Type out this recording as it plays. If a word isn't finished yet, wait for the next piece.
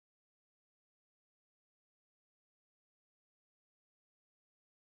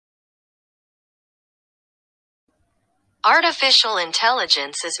Artificial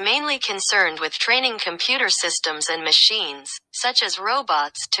intelligence is mainly concerned with training computer systems and machines, such as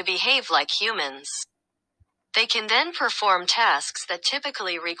robots, to behave like humans. They can then perform tasks that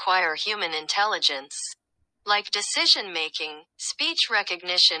typically require human intelligence, like decision-making, speech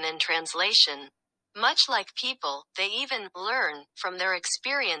recognition and translation. Much like people, they even learn from their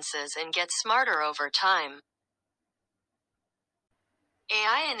experiences and get smarter over time.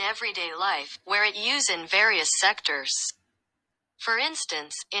 AI in everyday life, where it used in various sectors. For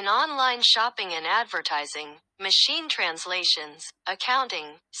instance, in online shopping and advertising, machine translations,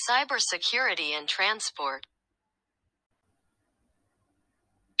 accounting, cybersecurity and transport.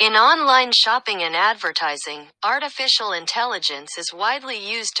 In online shopping and advertising, artificial intelligence is widely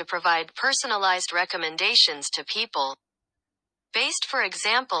used to provide personalized recommendations to people, based for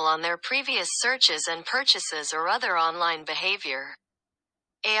example on their previous searches and purchases or other online behavior.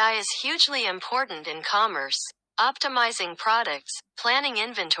 AI is hugely important in commerce, optimizing products, planning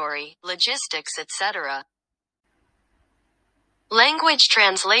inventory, logistics, etc. Language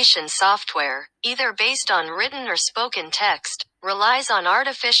translation software, either based on written or spoken text, relies on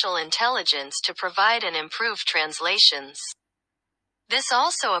artificial intelligence to provide and improve translations. This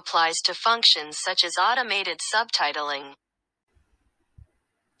also applies to functions such as automated subtitling.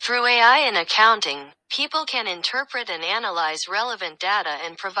 Through AI in accounting, people can interpret and analyze relevant data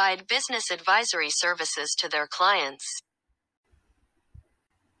and provide business advisory services to their clients.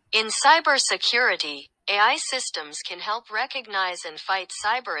 In cybersecurity, AI systems can help recognize and fight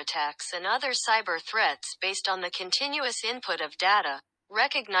cyber attacks and other cyber threats based on the continuous input of data,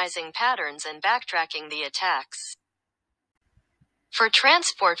 recognizing patterns and backtracking the attacks. For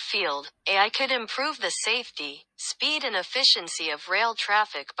transport field, AI could improve the safety, speed and efficiency of rail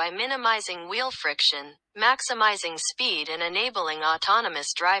traffic by minimizing wheel friction, maximizing speed and enabling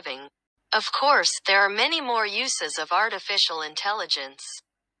autonomous driving. Of course, there are many more uses of artificial intelligence.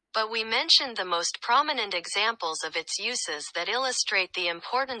 But we mentioned the most prominent examples of its uses that illustrate the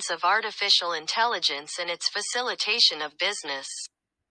importance of artificial intelligence and its facilitation of business.